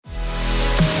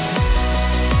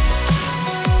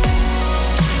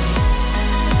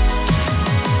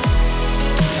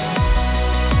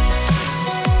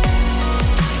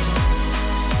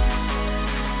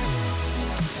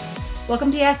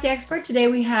Welcome to Ask the Expert. Today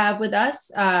we have with us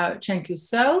Chen-Ku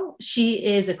So. She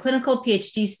is a clinical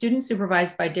PhD student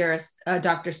supervised by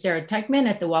Dr. Sarah Teichmann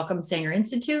at the Wellcome Sanger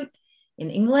Institute in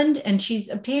England, and she's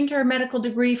obtained her medical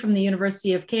degree from the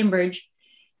University of Cambridge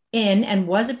and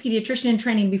was a pediatrician in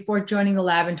training before joining the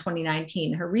lab in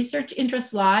 2019. Her research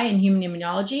interests lie in human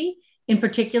immunology, in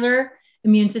particular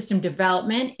immune system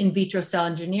development, in vitro cell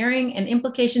engineering, and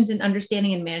implications in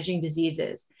understanding and managing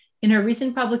diseases. In her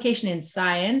recent publication in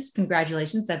Science,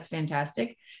 congratulations, that's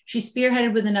fantastic, she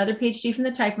spearheaded with another PhD from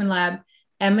the Teichmann Lab,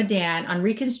 Emma Dan, on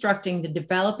reconstructing the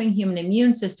developing human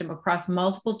immune system across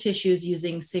multiple tissues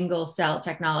using single cell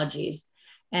technologies.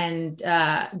 And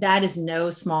that is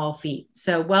no small feat.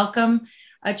 So welcome,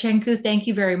 Chen-Ku. Thank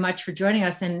you very much for joining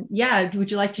us. And yeah, would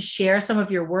you like to share some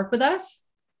of your work with us?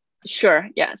 Sure.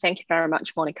 Yeah. Thank you very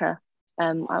much, Monica.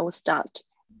 I will start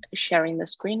sharing the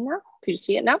screen now. Could you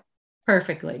see it now?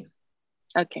 Perfectly.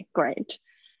 Okay, great.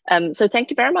 So thank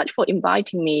you very much for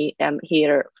inviting me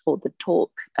here for the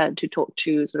talk to talk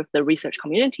to sort of the research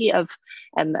community of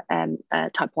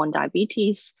type 1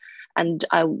 diabetes. And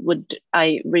I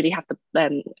really have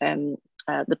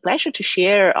the pleasure to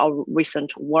share our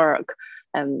recent work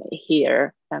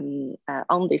here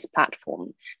on this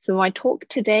platform. So my talk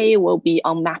today will be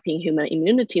on mapping human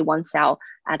immunity one cell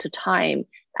at a time.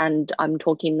 And I'm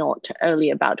talking not only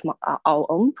about our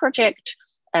own project,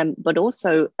 but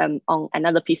also on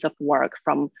another piece of work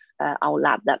from our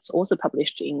lab that's also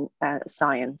published in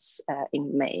Science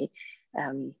in May.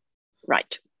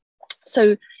 Right.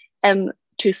 So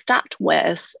to start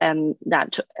with,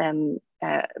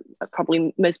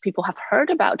 probably most people have heard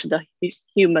about the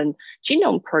Human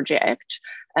Genome Project,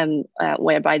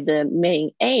 whereby the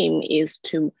main aim is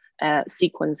to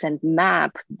sequence and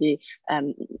map the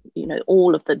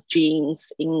all of the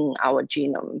genes in our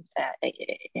genome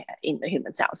in the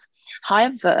human cells.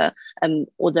 However,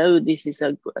 although this is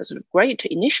a sort of great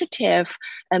initiative,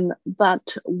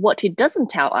 but what it doesn't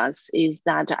tell us is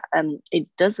that it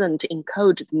doesn't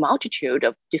encode the multitude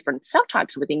of different cell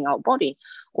types within our body.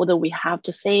 Although we have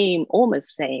the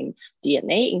almost same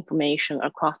DNA information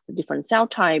across the different cell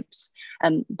types,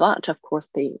 but of course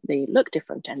they look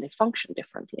different and they function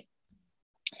differently.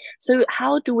 So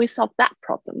how do we solve that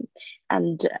problem?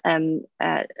 And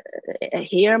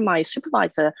here my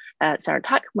supervisor, Sarah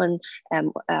Teichmann,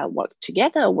 worked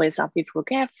together with Aviv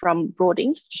Roger from Broad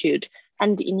Institute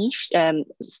and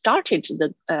started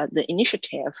the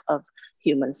initiative of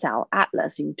Human Cell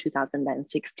Atlas in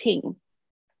 2016.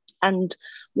 And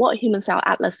what Human Cell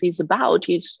Atlas is about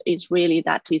is really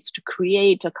to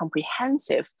create a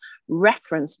comprehensive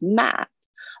reference map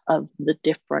of the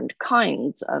different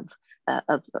kinds of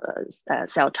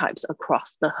cell types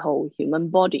across the whole human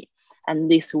body. And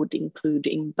this would include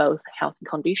in both healthy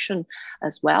condition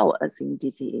as well as in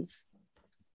disease.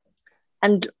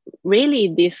 And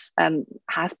really, this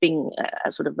has been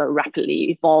a sort of a rapidly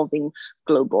evolving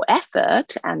global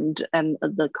effort, and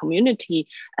the community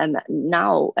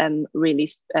now really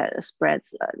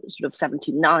spreads sort of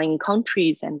 79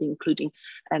 countries, and including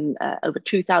over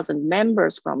 2,000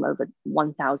 members from over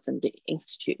 1,000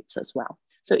 institutes as well.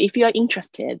 So if you are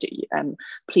interested,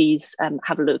 please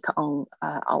have a look on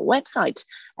our website,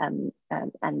 and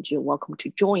you're welcome to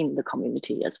join the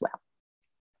community as well.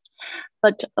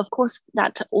 But of course,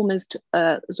 that almost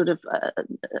sort of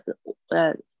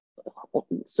the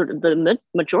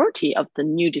majority of the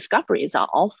new discoveries are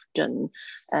often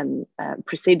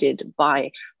preceded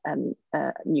by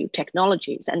new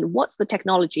technologies. And what's the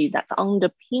technology that's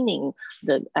underpinning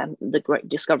the great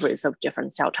discoveries of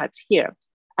different cell types here?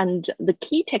 And the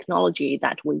key technology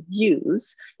that we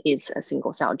use is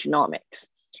single cell genomics.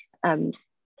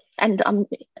 And I'm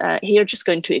here just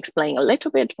going to explain a little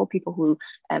bit for people who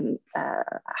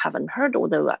haven't heard,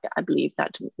 although I believe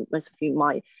that most of you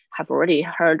might have already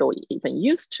heard or even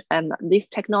used this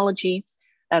technology.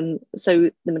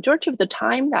 So the majority of the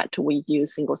time that we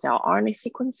use single cell RNA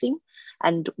sequencing,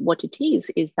 and what it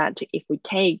is that if we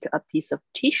take a piece of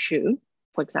tissue,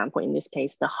 for example, in this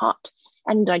case, the heart,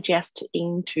 and digest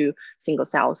into single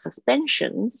cell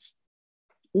suspensions,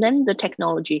 then the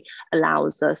technology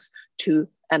allows us to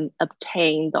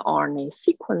obtain the RNA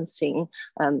sequencing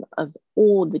of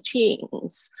all the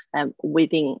genes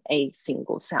within a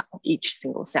single cell, each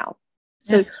single cell.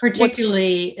 So it's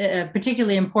particularly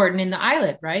important in the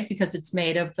islet, right? Because it's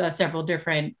made of several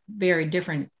very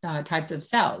different types of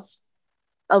cells.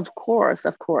 Of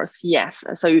course, yes.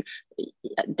 So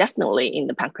definitely in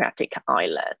the pancreatic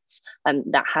islets,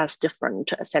 that has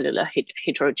different cellular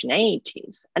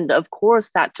heterogeneities. And of course,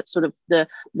 that sort of the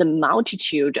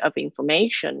multitude of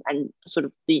information and sort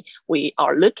of we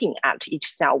are looking at each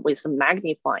cell with a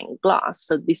magnifying glass.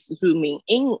 So this zooming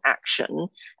in action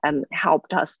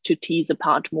helped us to tease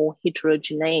apart more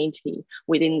heterogeneity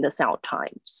within the cell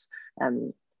types.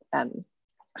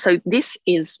 So this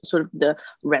is sort of the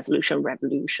resolution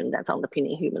revolution that's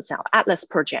underpinning Human Cell Atlas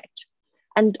project.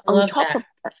 And on top of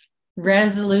that,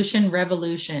 resolution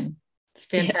revolution. It's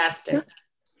fantastic.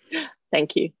 Yeah.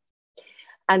 Thank you.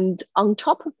 And on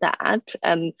top of that,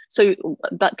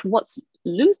 but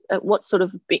what sort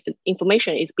of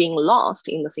information is being lost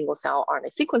in the single cell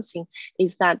RNA sequencing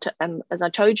is that, as I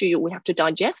told you, we have to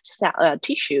digest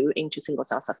tissue into single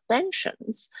cell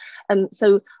suspensions.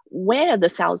 So where the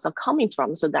cells are coming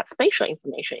from, so that spatial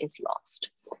information is lost.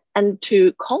 And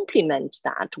to complement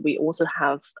that, we also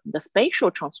have the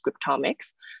spatial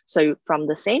transcriptomics. So from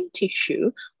the same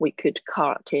tissue, we could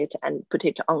cut it and put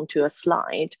it onto a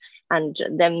slide. And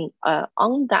then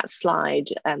on that slide,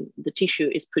 the tissue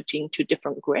is put into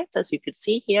different grids, as you could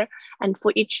see here. And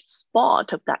for each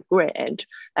spot of that grid,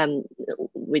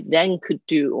 we then could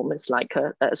do almost like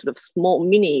a sort of small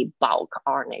mini bulk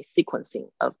RNA sequencing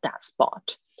of that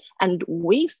spot. And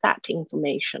with that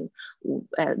information,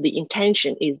 the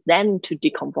intention is then to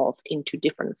deconvolve into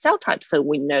different cell types. So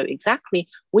we know exactly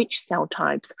which cell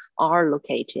types are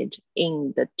located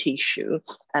in the tissue.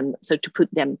 So to put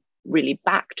them really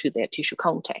back to their tissue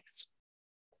context.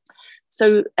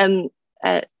 So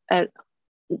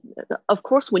of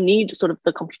course, we need sort of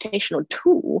the computational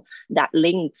tool that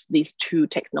links these two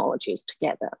technologies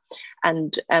together.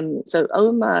 And so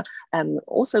OMA,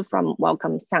 also from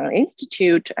Wellcome Sanger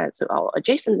Institute, so our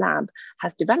adjacent lab,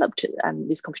 has developed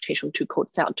this computational tool called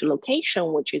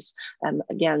Cell2Location, which is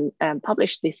again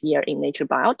published this year in Nature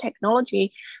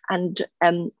Biotechnology. And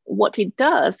what it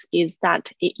does is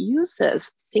that it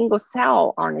uses single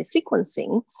cell RNA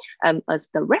sequencing as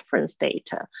the reference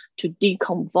data to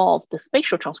deconvolve the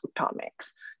spatial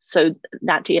transcriptomics, so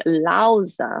that it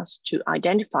allows us to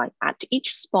identify at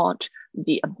each spot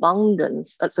the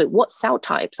abundance, so what cell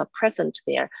types are present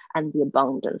there and the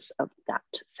abundance of that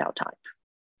cell type,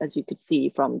 as you could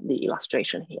see from the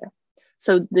illustration here.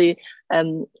 So the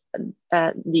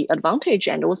advantage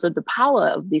and also the power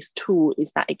of this tool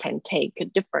is that it can take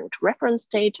different reference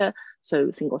data, so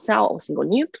single cell or single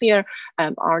nuclear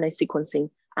RNA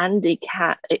sequencing, and it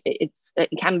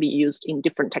can be used in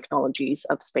different technologies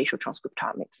of spatial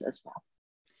transcriptomics as well.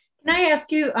 Can I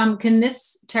ask you, can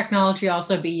this technology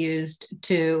also be used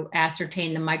to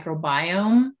ascertain the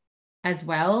microbiome as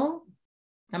well?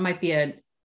 That might be a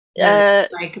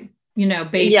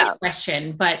basic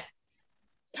question, but.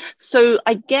 So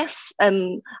I guess, I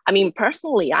mean,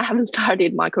 personally, I haven't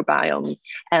studied microbiome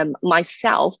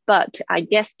myself, but I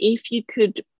guess if you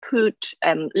could put,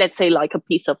 let's say like a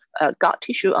piece of gut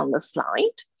tissue on the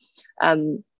slide,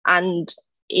 and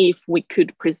if we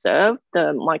could preserve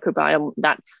the microbiome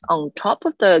that's on top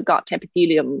of the gut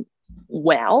epithelium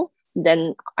well,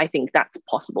 then I think that's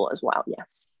possible as well,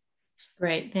 yes.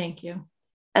 Great, thank you.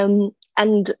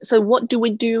 And so what do we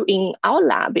do in our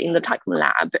lab, in the Teichmann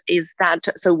lab, is that,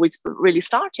 so we've really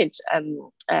started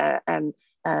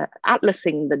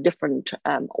atlasing the different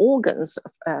organs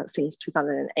since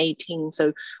 2018.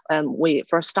 So we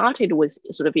first started with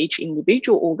sort of each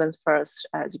individual organs first,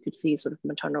 as you could see, sort of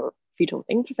maternal fetal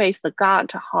interface, the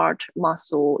gut, heart,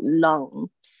 muscle, lung.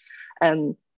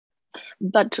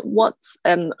 But what's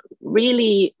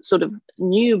really sort of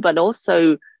new, but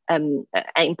also an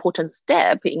important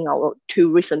step in our two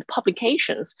recent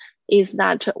publications, is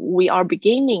that we are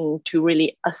beginning to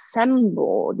really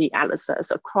assemble the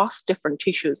atlases across different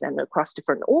tissues and across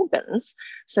different organs,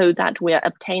 so that we are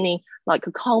obtaining like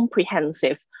a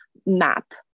comprehensive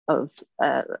map of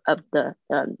the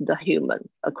human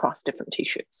across different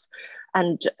tissues.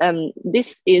 And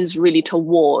this is really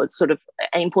towards sort of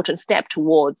an important step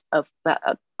towards a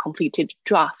completed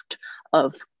draft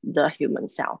of the Human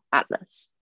Cell Atlas.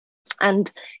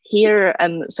 And here,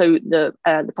 so the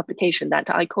publication that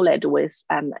I co-led with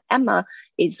Emma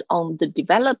is on the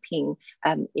developing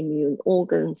immune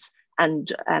organs,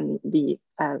 and the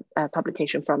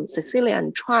publication from Cecilia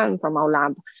and Chuan from our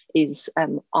lab is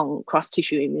on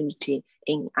cross-tissue immunity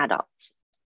in adults.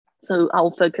 So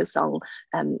I'll focus on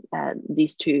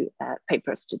these two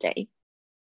papers today.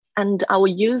 And I will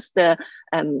use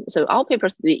so our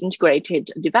papers, the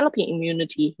integrated developing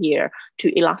immunity here, to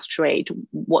illustrate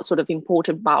what sort of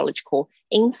important biological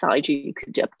insight you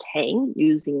could obtain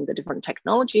using the different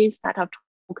technologies that I've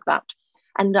talked about.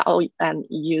 And I'll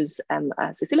use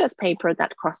Cecilia's paper,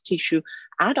 that cross-tissue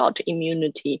adult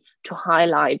immunity, to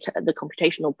highlight the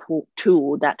computational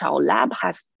tool that our lab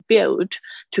has built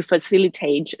to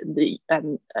facilitate the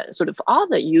sort of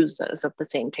other users of the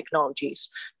same technologies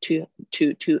to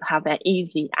have an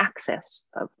easy access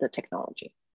of the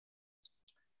technology.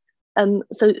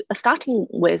 So starting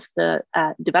with the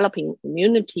developing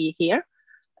immunity here,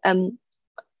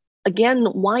 again,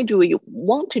 why do we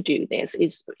want to do this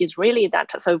is really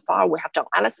that so far we have done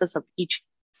analysis of each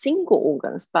single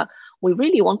organs, but we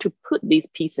really want to put these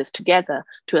pieces together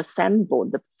to assemble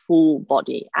the full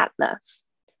body atlas.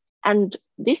 And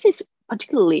this is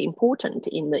particularly important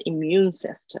in the immune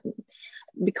system,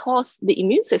 because the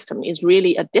immune system is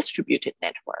really a distributed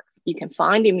network. You can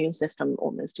find the immune system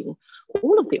almost in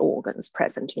all of the organs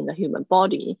present in the human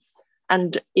body.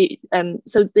 And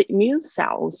so the immune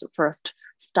cells first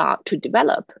start to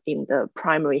develop in the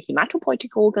primary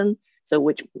hematopoietic organ, so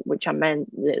which I meant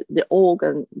the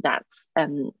organ that's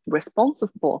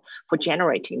responsible for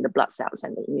generating the blood cells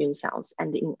and the immune cells.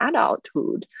 And in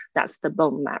adulthood, that's the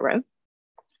bone marrow.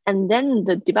 And then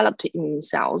the developed immune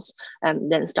cells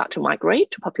then start to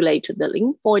migrate to populate the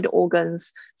lymphoid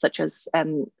organs, such as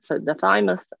so the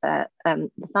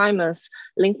thymus,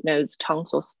 lymph nodes,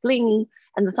 tonsil, spleen.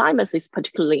 And the thymus is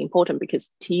particularly important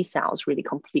because T cells really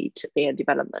complete their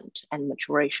development and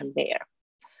maturation there.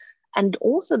 And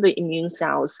also the immune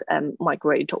cells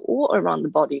migrate all around the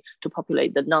body to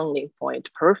populate the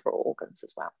non-lymphoid peripheral organs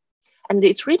as well. And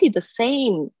it's really the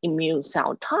same immune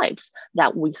cell types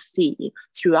that we see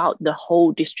throughout the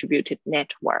whole distributed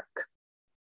network.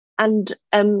 And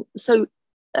so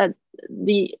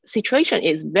the situation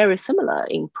is very similar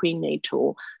in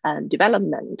prenatal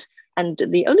development. And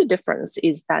the only difference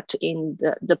is that in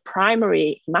the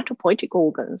primary hematopoietic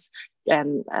organs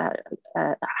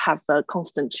have a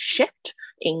constant shift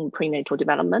in prenatal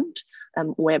development,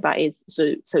 whereby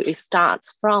it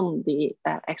starts from the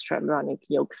extraembryonic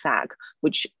yolk sac,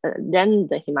 which then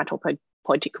the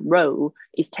hematopoietic role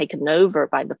is taken over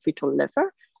by the fetal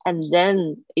liver, and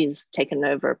then is taken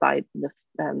over by the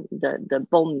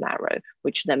bone marrow,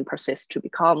 which then persists to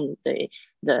become the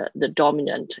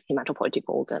dominant hematopoietic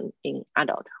organ in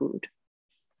adulthood.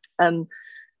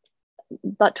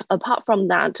 But apart from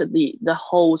that, the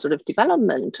whole sort of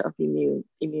development of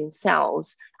immune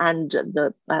cells and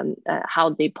how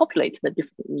they populate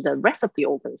the rest of the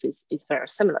organs is very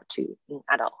similar to in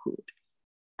adulthood.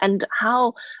 And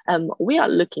how we are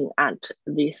looking at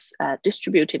this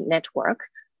distributed network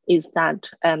is that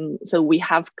so we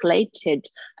have collated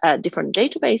different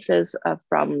databases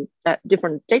from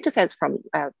different data sets from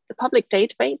the public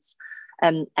database,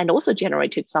 and also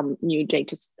generated some new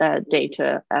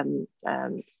data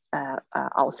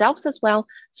ourselves as well,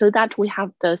 so that we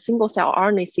have the single cell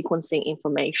RNA sequencing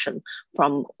information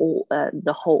from all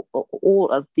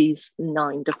of these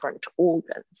 9 different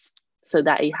organs, so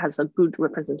that it has a good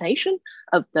representation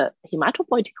of the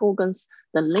hematopoietic organs,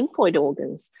 the lymphoid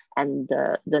organs, and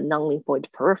the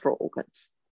non-lymphoid peripheral organs.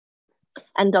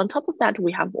 And on top of that,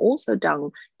 we have also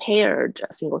done paired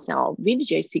single cell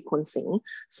VDJ sequencing.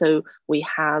 So we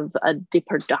have a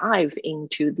deeper dive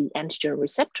into the antigen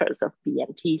receptors of B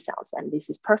and T cells. And this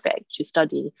is perfect to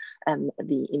study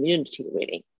the immunity,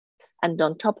 really. And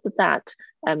on top of that,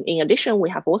 in addition, we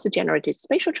have also generated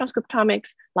spatial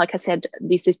transcriptomics. Like I said,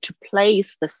 this is to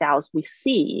place the cells we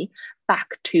see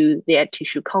back to their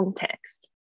tissue context.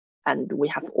 And we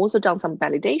have also done some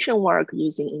validation work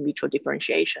using in vitro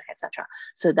differentiation, etc.,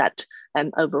 so that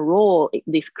overall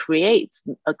this creates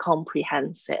a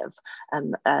comprehensive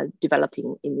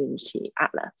developing immunity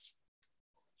atlas.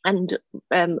 And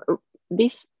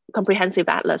this comprehensive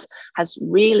atlas has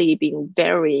really been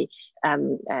very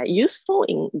useful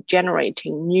in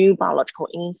generating new biological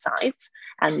insights.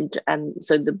 And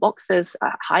so the boxes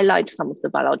highlight some of the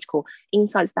biological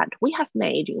insights that we have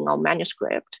made in our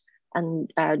manuscript.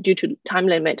 And due to time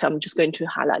limit, I'm just going to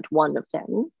highlight one of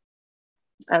them,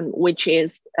 which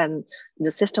is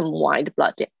the system-wide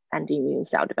blood and immune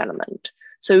cell development.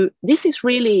 So this is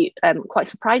really quite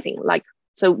surprising.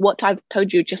 So what I've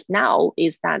told you just now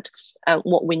is that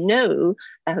what we know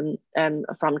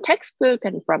from textbook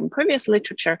and from previous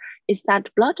literature is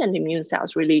that blood and immune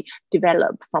cells really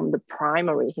develop from the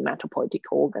primary hematopoietic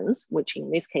organs, which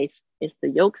in this case is the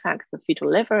yolk sac, the fetal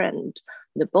liver, and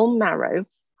the bone marrow.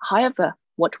 However,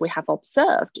 what we have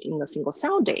observed in the single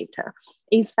cell data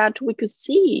is that we could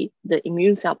see the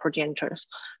immune cell progenitors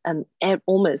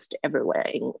almost everywhere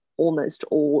in almost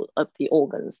all of the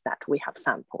organs that we have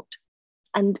sampled.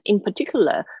 And in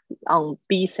particular on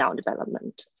B cell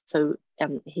development. So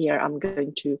here I'm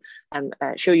going to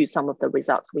show you some of the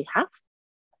results we have.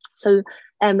 So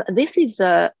this is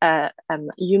a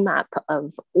UMAP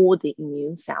of all the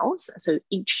immune cells. So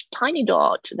each tiny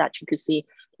dot that you can see,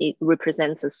 it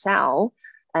represents a cell.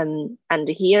 And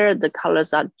here the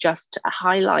colors are just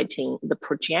highlighting the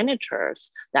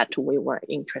progenitors that we were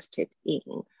interested in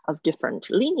of different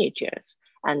lineages.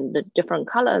 And the different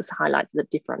colors highlight the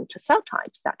different cell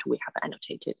types that we have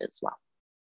annotated as well.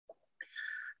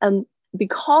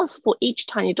 Because for each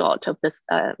tiny dot of this,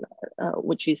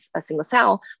 which is a single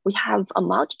cell, we have a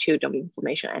multitude of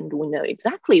information and we know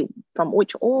exactly from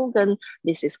which organ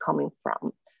this is coming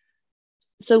from.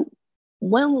 So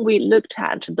when we looked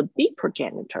at the B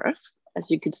progenitors,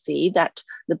 as you could see that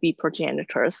the B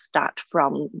progenitors start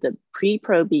from the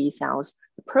pre-pro B cells,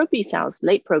 the pro B cells,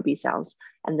 late pro B cells,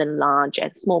 and then large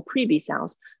and small pre-B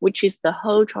cells, which is the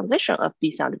whole transition of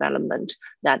B cell development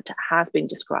that has been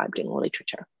described in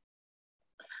literature.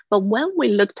 But when we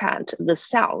looked at the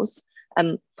cells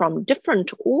from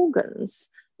different organs,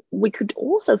 we could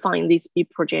also find these B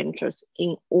progenitors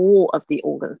in all of the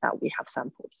organs that we have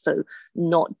sampled. So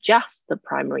not just the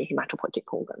primary hematopoietic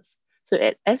organs. So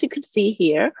as you could see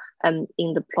here in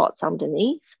the plots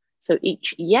underneath, so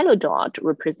each yellow dot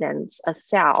represents a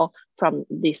cell from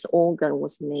this organ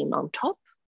with the name on top.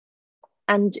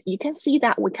 And you can see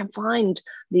that we can find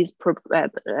these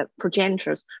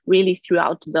progenitors really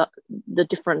throughout the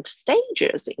different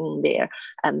stages in their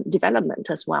development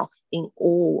as well in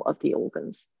all of the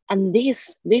organs. And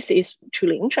this is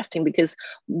truly interesting because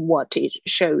what it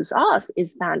shows us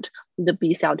is that the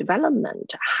B cell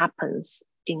development happens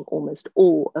in almost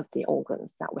all of the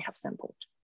organs that we have sampled.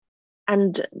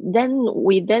 And then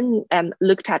we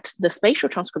looked at the spatial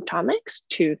transcriptomics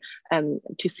to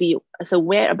see, so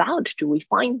whereabout do we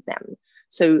find them?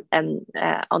 So on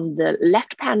the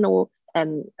left panel,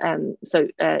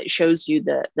 shows you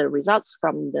the results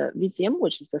from the Visium,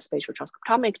 which is the spatial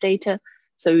transcriptomic data.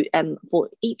 So for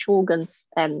each organ,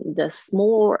 the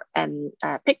small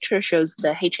picture shows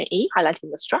the H&E,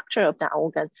 highlighting the structure of that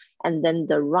organ. And then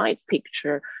the right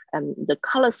picture, the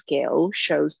color scale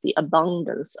shows the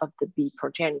abundance of the B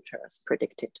progenitors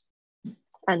predicted.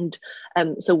 And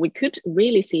so we could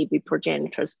really see B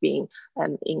progenitors being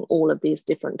in all of these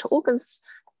different organs.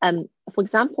 For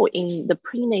example, in the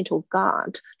prenatal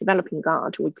gut, developing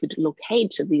gut, we could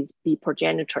locate these B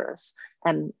progenitors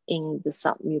in the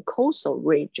submucosal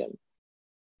region.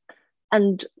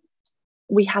 And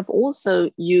we have also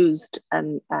used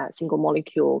single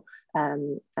molecule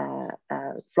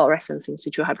fluorescence in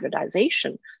situ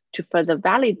hybridization to further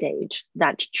validate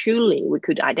that truly we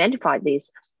could identify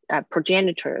these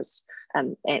progenitors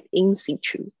in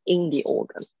situ in the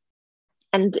organ.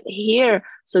 And here,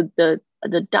 so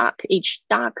each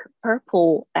dark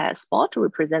purple spot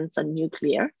represents a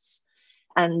nucleus.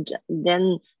 And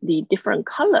then the different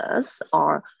colors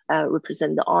are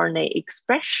represent the RNA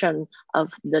expression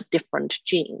of the different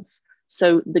genes.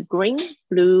 So the green,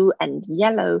 blue, and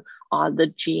yellow are the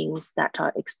genes that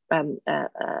are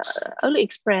only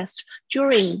expressed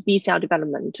during B cell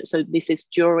development. So this is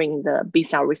during the B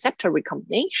cell receptor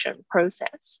recombination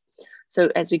process. So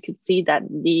as you could see that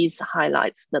these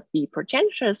highlights the B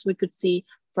progenitors we could see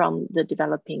from the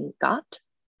developing gut.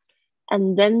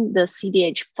 And then the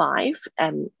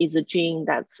CDH5 is a gene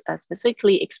that's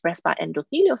specifically expressed by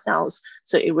endothelial cells.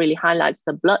 So it really highlights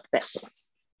the blood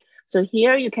vessels. So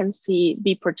here you can see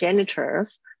B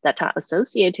progenitors that are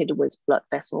associated with blood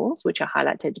vessels, which are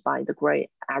highlighted by the gray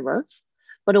arrows.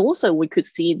 But also we could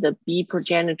see the B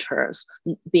progenitors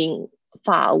being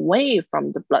far away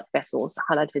from the blood vessels,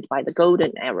 highlighted by the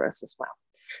golden arrows as well.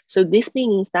 So this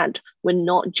means that we're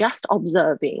not just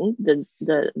observing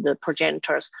the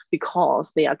progenitors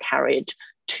because they are carried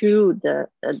to the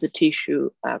tissue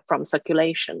from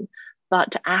circulation,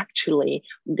 but actually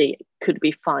they could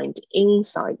be found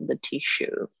inside the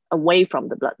tissue away from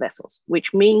the blood vessels,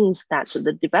 which means that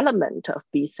the development of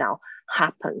B cell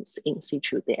happens in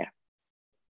situ there.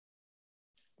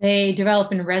 They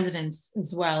develop in residence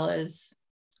as well as,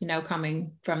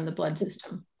 coming from the blood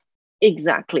system.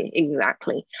 Exactly.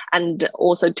 And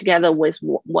also together with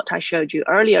what I showed you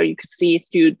earlier, you could see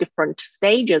through different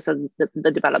stages of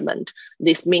the development.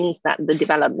 This means that the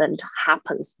development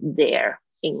happens there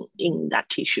in that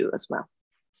tissue as well.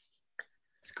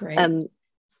 That's great.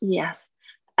 Yes.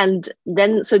 And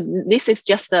then, so this is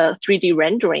just a 3D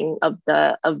rendering of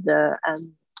the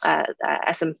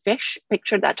SM fish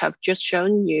picture that I've just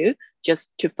shown you, just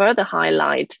to further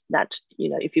highlight that,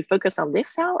 if you focus on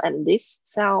this cell and this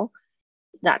cell,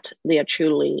 that they are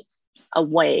truly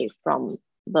away from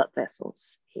blood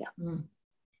vessels here.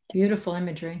 Beautiful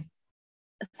imagery.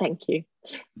 Thank you.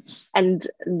 And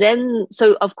then,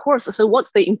 so of course, so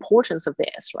what's the importance of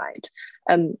this, right?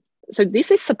 So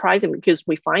this is surprising because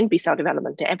we find B cell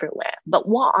development everywhere. But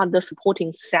what are the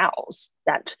supporting cells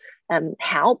that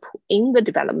help in the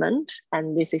development?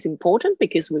 And this is important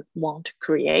because we want to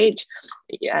create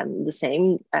the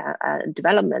same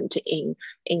development in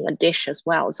a dish as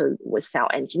well. So with cell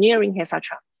engineering,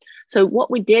 etc. So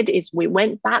what we did is we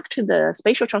went back to the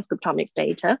spatial transcriptomic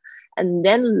data and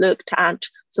then looked at,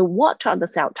 so what are the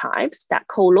cell types that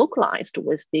co-localized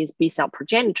with these B cell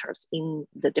progenitors in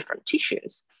the different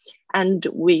tissues? And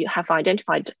we have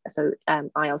identified, so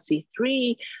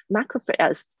ILC3,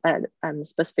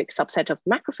 specific subset of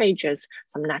macrophages,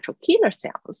 some natural killer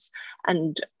cells,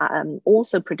 and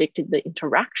also predicted the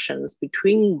interactions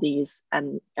between these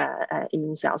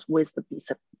immune cells with the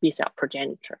B cell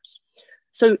progenitors.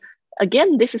 So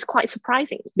again, this is quite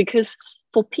surprising because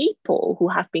for people who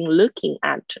have been looking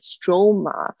at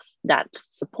stroma that's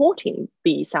supporting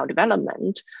B cell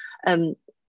development, I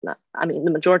mean,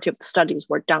 the majority of the studies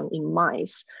were done in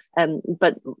mice,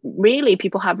 but really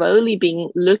people have only been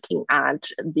looking at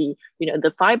the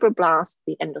fibroblasts,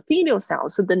 the endothelial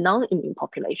cells, so the non-immune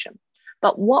population.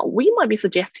 But what we might be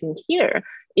suggesting here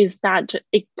is that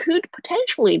it could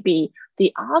potentially be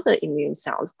the other immune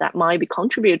cells that might be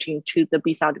contributing to the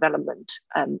B cell development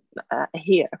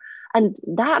here. And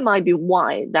that might be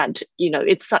why that,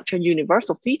 it's such a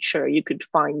universal feature. You could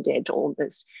find it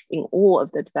almost in all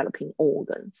of the developing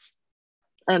organs.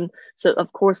 So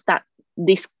of course that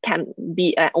this can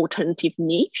be an alternative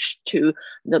niche to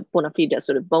the bona fide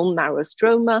sort of bone marrow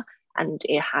stroma, and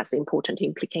it has important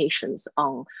implications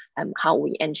on how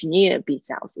we engineer B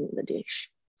cells in the dish.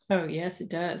 Oh, yes, it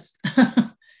does.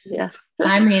 Yes.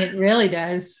 I mean, it really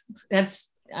does.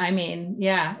 It's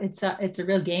a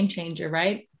real game changer,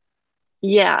 right?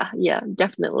 Yeah,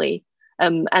 definitely.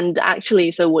 And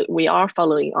actually, so we are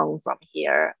following on from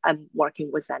here and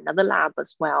working with another lab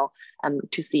as well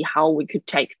to see how we could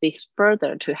take this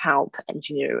further to help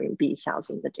engineering B cells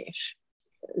in the dish.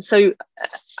 So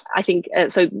I think,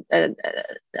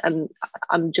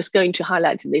 I'm just going to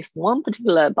highlight this one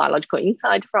particular biological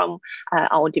insight from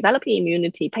our developing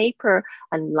immunity paper.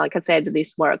 And like I said,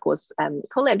 this work was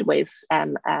co-led with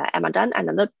Emma Dunn and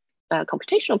another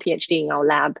computational PhD in our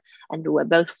lab, and we were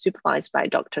both supervised by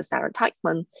Dr. Sarah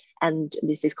Teichmann. And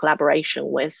this is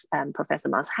collaboration with Professor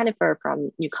Mars Hennifer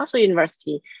from Newcastle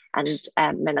University and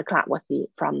Mena Clatworthy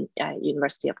from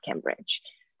University of Cambridge.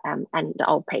 And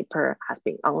our paper has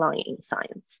been online in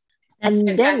Science. That's and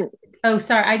fantastic. Oh,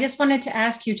 sorry. I just wanted to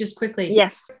ask you just quickly.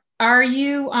 Yes. Are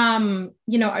you, are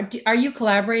you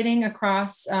collaborating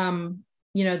across,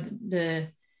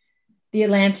 the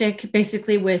Atlantic,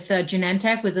 basically with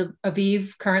Genentech, with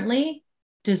Aviv currently?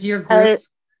 Does your group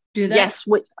do that? Yes.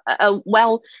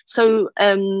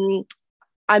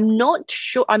 I'm not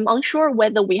sure. I'm unsure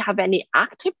whether we have any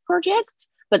active projects,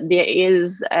 but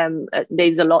there's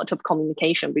a lot of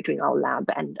communication between our lab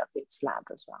and Aviv's lab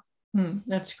as well.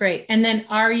 That's great. And then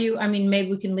maybe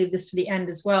we can leave this to the end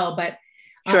as well, but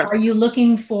sure. Are you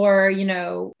looking for,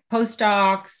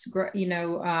 postdocs,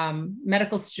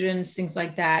 medical students, things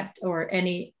like that, or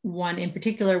anyone in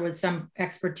particular with some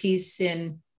expertise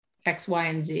in X, Y,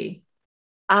 and Z?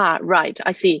 Right.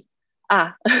 I see.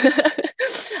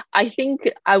 I think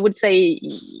I would say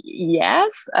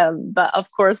yes, but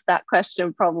of course that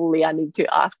question probably I need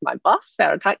to ask my boss,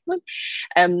 Sarah Teichmann.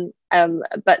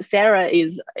 But Sarah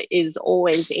is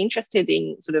always interested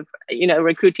in sort of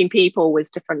recruiting people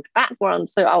with different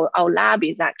backgrounds. So our lab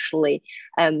is actually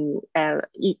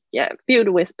filled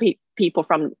with people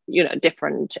from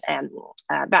different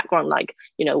background. Like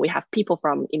we have people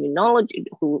from immunology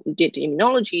who did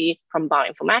immunology, from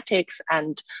bioinformatics,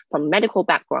 and from medical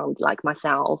background like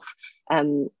myself.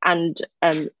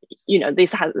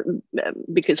 This has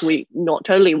because we not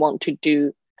only want to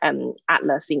do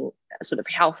Atlas in sort of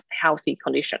healthy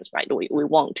conditions, right? We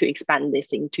want to expand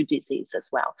this into disease as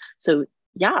well. So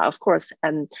yeah, of course.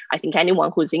 I think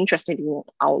anyone who's interested in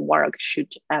our work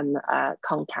should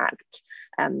contact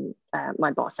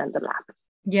my boss and the lab.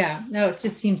 Yeah, no, it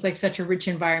just seems like such a rich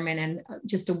environment and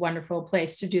just a wonderful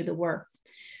place to do the work.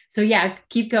 So yeah,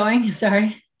 keep going.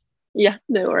 Sorry. Yeah,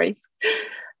 no worries.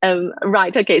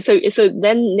 Right. Okay. So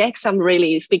then next, I'm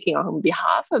really speaking on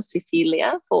behalf of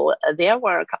Cecilia for their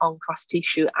work on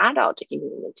cross-tissue adult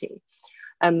immunity.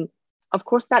 Of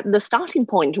course, that the starting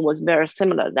point was very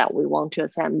similar, that we want to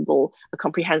assemble a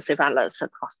comprehensive atlas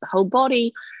across the whole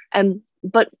body.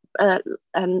 But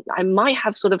I might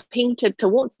have sort of hinted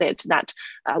towards it that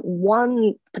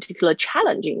one particular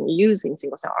challenge in using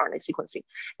single-cell RNA sequencing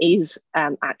is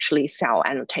actually cell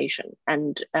annotation.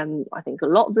 And I think a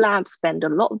lot of labs spend a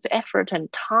lot of effort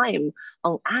and time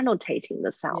on annotating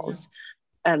the cells.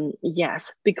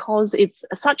 Yes, because it's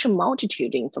such a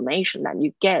multitude of information that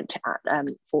you get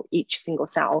for each single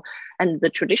cell, and the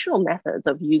traditional methods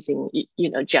of using,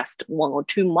 just one or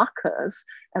two markers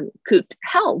could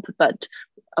help, but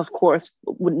of course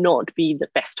would not be the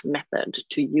best method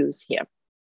to use here.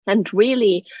 And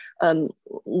really,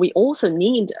 we also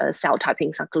need a cell type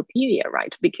encyclopedia,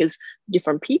 right? Because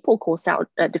different people call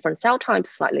different cell types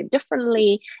slightly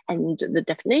differently, and the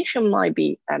definition might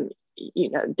be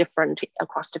different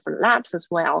across different labs as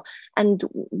well. And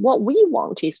what we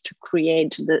want is to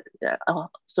create the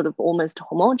sort of almost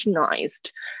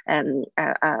homogenized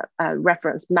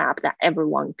reference map that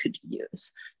everyone could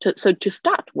use. So to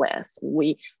start with,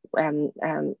 we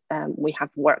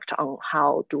have worked on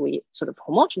how do we sort of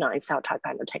homogenize cell type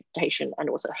annotation and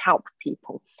also help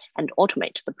people and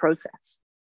automate the process.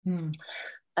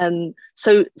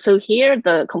 So here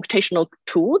the computational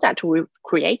tool that we've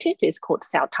created is called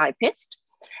CellTypist,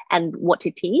 and what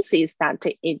it is that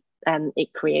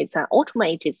it creates an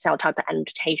automated cell type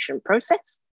annotation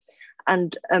process.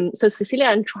 And so Cecilia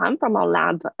and Chuan from our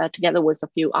lab, together with a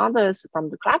few others from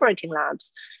the collaborating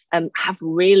labs, have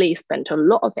really spent a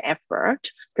lot of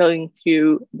effort going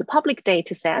through the public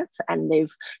data sets, and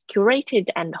they've curated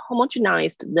and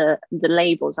homogenized the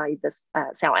labels, i.e. the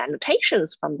cell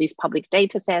annotations from these public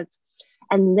data sets.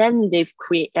 And then they've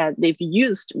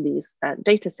used these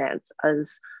data sets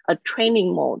as a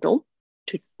training model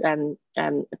to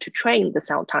train the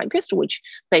CellTypist, which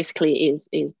basically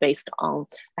is based on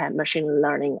a machine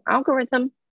learning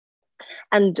algorithm.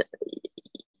 And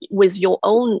with your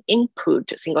own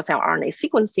input single cell RNA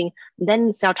sequencing,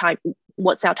 then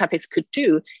what CellTypist could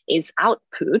do is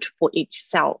output for each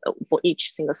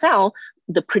single cell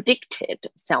the predicted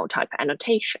cell type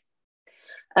annotation.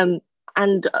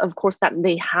 And of course that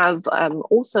they have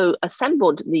also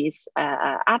assembled these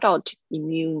adult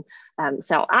immune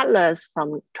cell atlas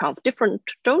from 12 different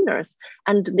donors,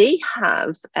 and they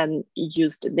have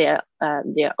used their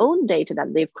own data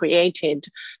that they've created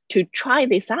to try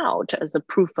this out as a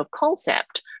proof of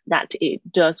concept that it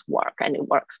does work, and it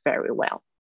works very well.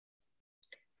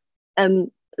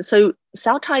 So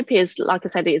CellTypist, like I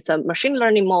said, it's a machine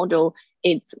learning model.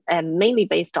 It's mainly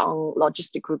based on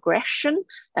logistic regression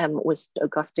with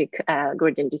stochastic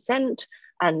gradient descent,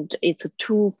 and it's a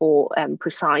tool for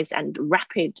precise and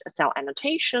rapid cell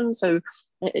annotation. So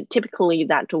typically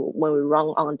that when we run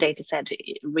on a data set,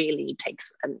 it really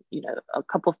takes a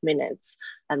couple of minutes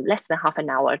and less than half an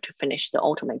hour to finish the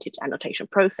automated annotation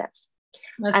process.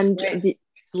 That's great.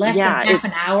 Less than half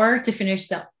an hour to finish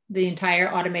the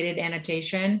entire automated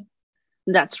annotation?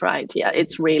 That's right. Yeah,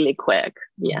 it's really quick.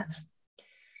 Yes.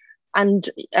 And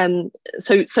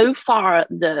so far,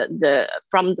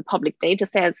 from the public data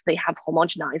sets, they have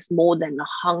homogenized more than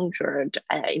 100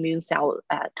 immune cell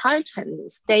types and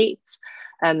states.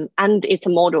 And it's a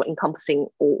model encompassing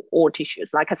all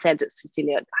tissues. Like I said,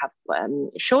 Cecilia have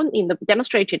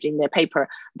demonstrated in their paper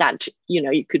that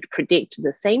you could predict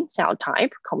the same cell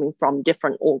type coming from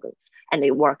different organs, and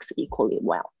it works equally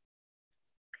well.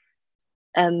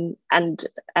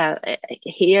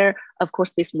 Here, of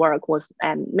course, this work was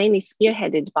mainly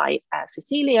spearheaded by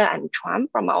Cecilia and Chuan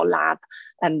from our lab,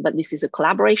 but this is a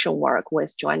collaboration work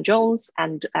with Joanne Jones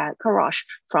and Karash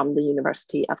from the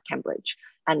University of Cambridge,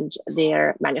 and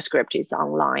their manuscript is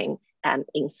online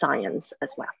in Science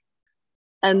as well.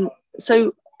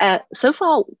 So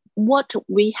far, what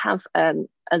we have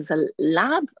as a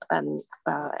lab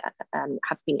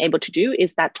have been able to do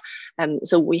is that,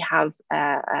 so we have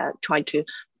tried to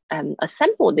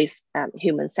assemble this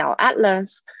human cell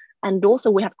atlas, and also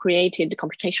we have created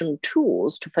computational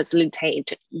tools to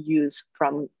facilitate use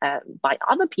by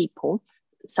other people,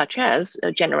 such as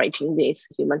generating this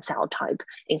human cell type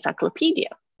encyclopedia.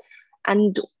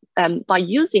 And by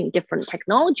using different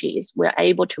technologies, we're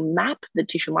able to map the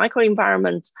tissue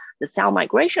microenvironments, the cell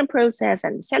migration process,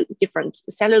 and different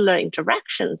cellular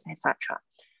interactions, etc.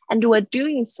 And we're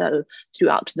doing so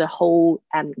throughout the whole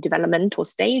developmental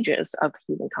stages of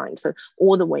humankind. So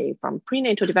all the way from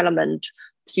prenatal development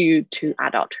to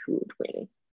adulthood, really.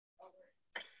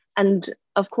 And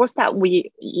of course that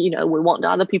we want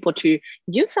other people to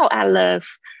use our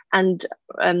atlas, and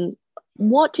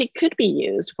what it could be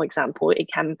used, for example, it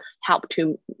can help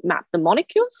to map the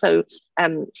molecule. So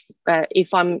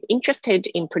if I'm interested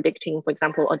in predicting, for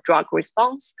example, a drug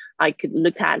response, I could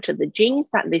look at the genes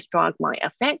that this drug might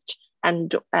affect,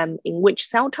 and in which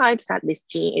cell types that this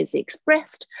gene is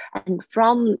expressed. And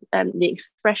from the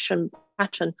expression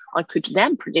pattern, I could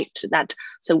then predict that,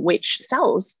 so which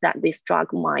cells that this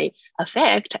drug might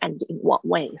affect and in what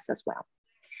ways as well.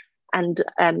 And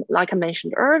like I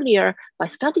mentioned earlier, by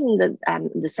studying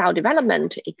the cell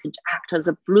development, it could act as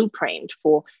a blueprint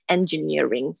for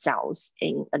engineering cells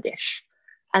in a dish.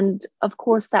 And of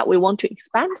course, that we want to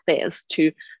expand this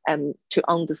to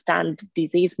understand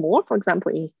disease more, for example,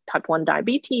 in type 1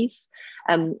 diabetes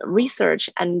research.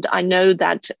 And I know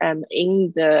that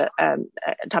in the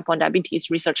type 1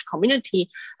 diabetes research community,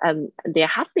 there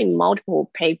have been multiple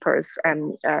papers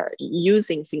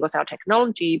using single cell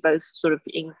technology, both sort of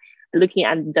in looking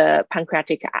at the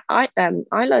pancreatic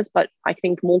islets, but I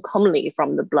think more commonly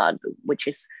from the blood, which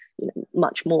is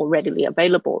much more readily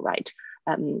available, right?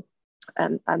 From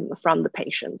the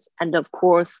patients. And of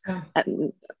course,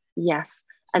 yes.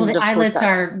 And well, the islets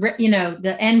are,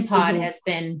 the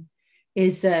NPOD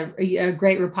is a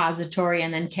great repository,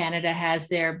 and then Canada has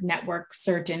their network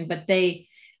certain, but the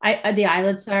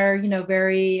islets are,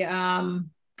 very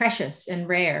precious and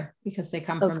rare because they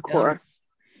come from donors.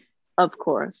 Of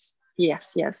course.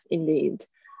 Yes, indeed.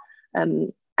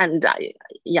 And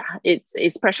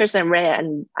it's precious and rare,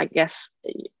 and I guess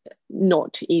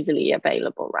not easily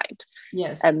available, right?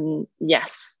 Yes.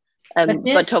 Yes.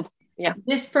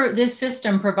 This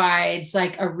system provides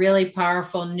like a really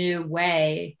powerful new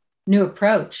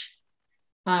approach,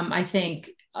 I think,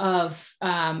 of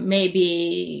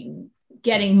maybe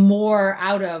getting more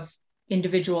out of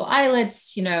individual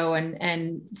islets,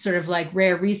 and sort of like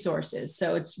rare resources.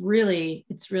 So it's really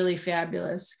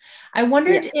fabulous. I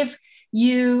wondered if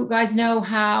you guys know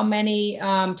how many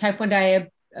type 1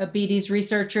 diabetes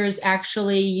researchers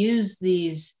actually use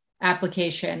these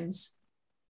applications.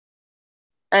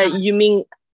 You mean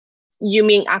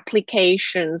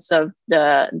applications of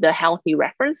the Healthy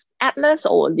Reference Atlas,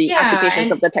 or the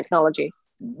applications of the technologies?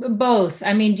 Both.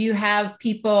 I mean, do you have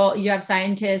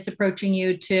scientists approaching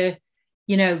you to,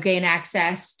 gain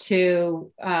access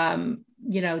to,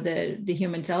 the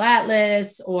Human Cell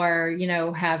Atlas, or,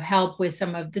 have help with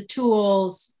some of the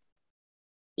tools?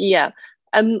 Yeah.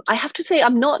 I have to say,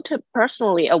 I'm not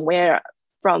personally aware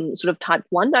from sort of type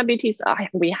 1 diabetes.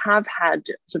 We have had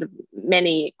sort of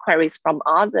many queries from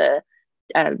other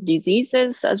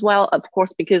diseases as well, of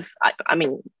course, because I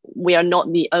mean, we are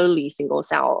not the only single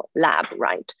cell lab,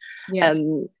 right? Yes.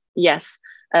 Yes.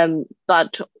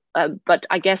 But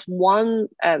I guess one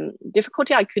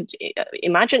difficulty I could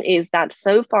imagine is that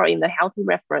so far in the Healthy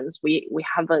Reference, we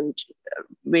haven't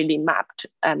really mapped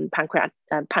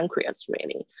pancreas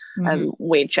really,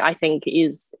 which I think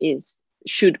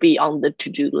should be on the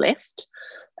to-do list.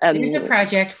 There's a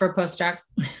project for postdoc.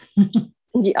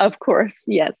 Yeah, of course,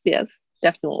 yes,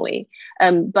 definitely.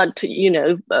 But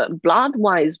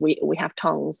blood-wise, we have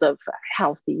tons of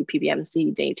healthy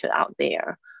PBMC data out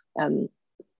there.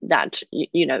 That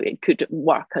it could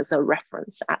work as a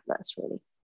reference atlas, really.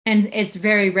 And it's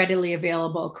very readily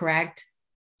available, correct?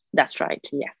 That's right.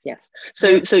 Yes. So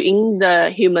in the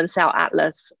Human Cell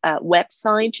Atlas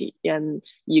website,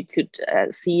 you could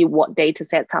see what data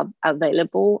sets are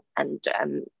available, and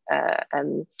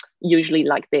usually,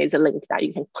 like, there's a link that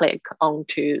you can click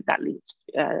onto that leads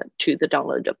to the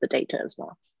download of the data as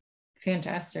well.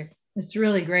 Fantastic! It's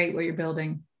really great what you're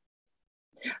building.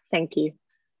 Thank you.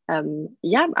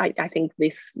 I think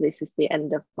this is the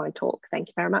end of my talk. Thank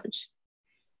you very much.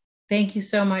 Thank you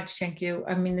so much, Chen-Qiu.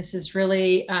 I mean, this is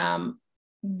really,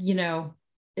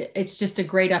 it's just a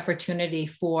great opportunity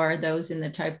for those in the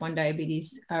type 1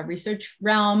 diabetes research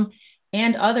realm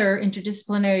and other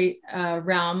interdisciplinary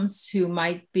realms who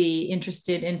might be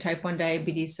interested in type 1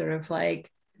 diabetes, sort of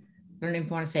like, I don't even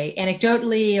want to say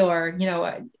anecdotally, or,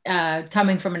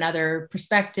 coming from another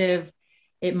perspective.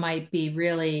 It might be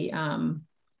really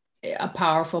a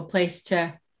powerful place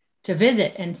to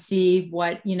visit and see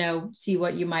what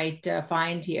you might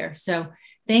find here. So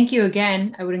thank you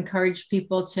again. I would encourage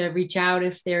people to reach out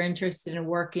if they're interested in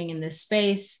working in this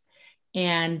space,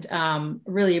 and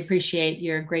really appreciate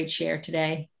your great share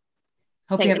today.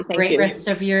 Hope you have a great rest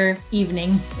of your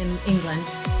evening in England.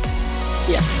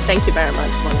 Yeah, thank you very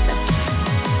much, Monica.